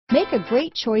Make a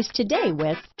great choice today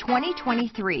with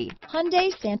 2023 Hyundai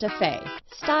Santa Fe.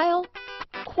 Style,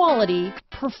 quality,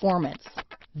 performance,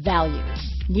 value.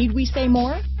 Need we say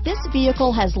more? This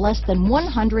vehicle has less than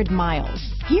 100 miles.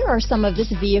 Here are some of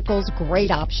this vehicle's great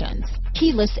options: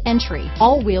 keyless entry,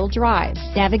 all-wheel drive,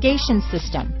 navigation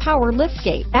system, power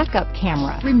liftgate, backup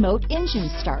camera, remote engine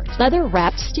start,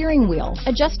 leather-wrapped steering wheel,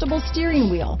 adjustable steering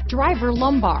wheel, driver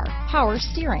lumbar, power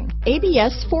steering,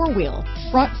 ABS four-wheel,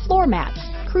 front floor mats,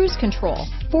 cruise control,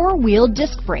 four-wheel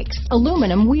disc brakes,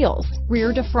 aluminum wheels,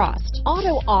 rear defrost,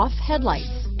 auto-off headlights,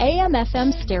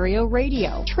 AM/FM stereo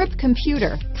radio, trip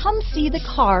computer. Come see the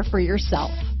car for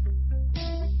yourself.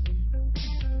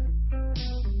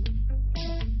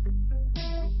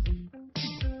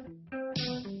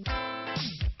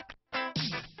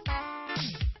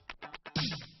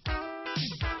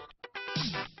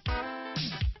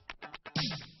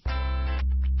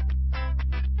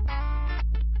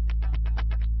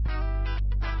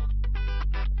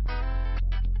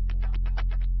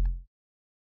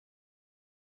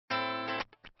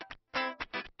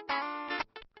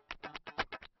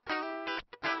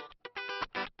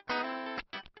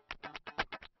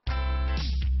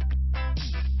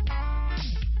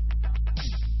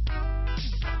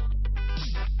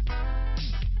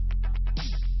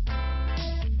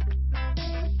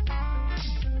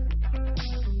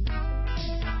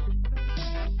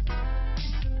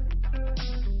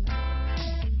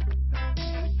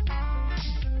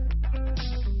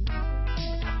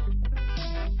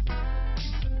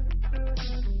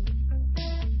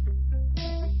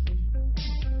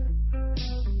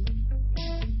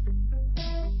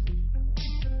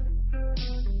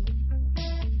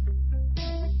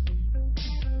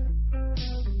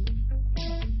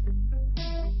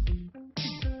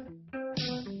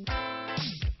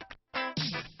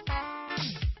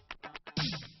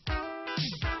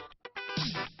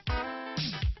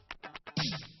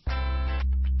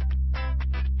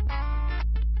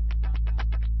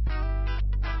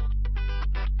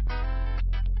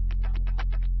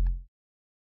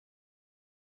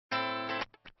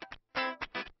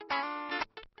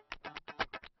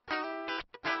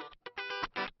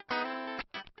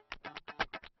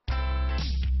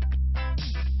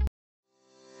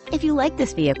 If you like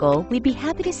this vehicle, we'd be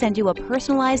happy to send you a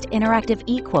personalized interactive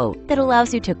e-quote that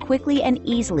allows you to quickly and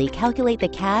easily calculate the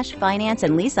cash, finance,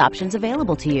 and lease options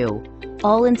available to you.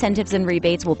 All incentives and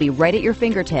rebates will be right at your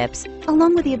fingertips,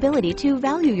 along with the ability to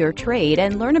value your trade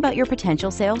and learn about your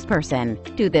potential salesperson.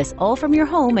 Do this all from your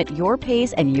home at your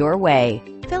pace and your way.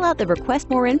 Fill out the Request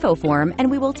More Info form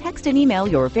and we will text and email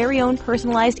your very own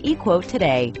personalized e-quote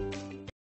today.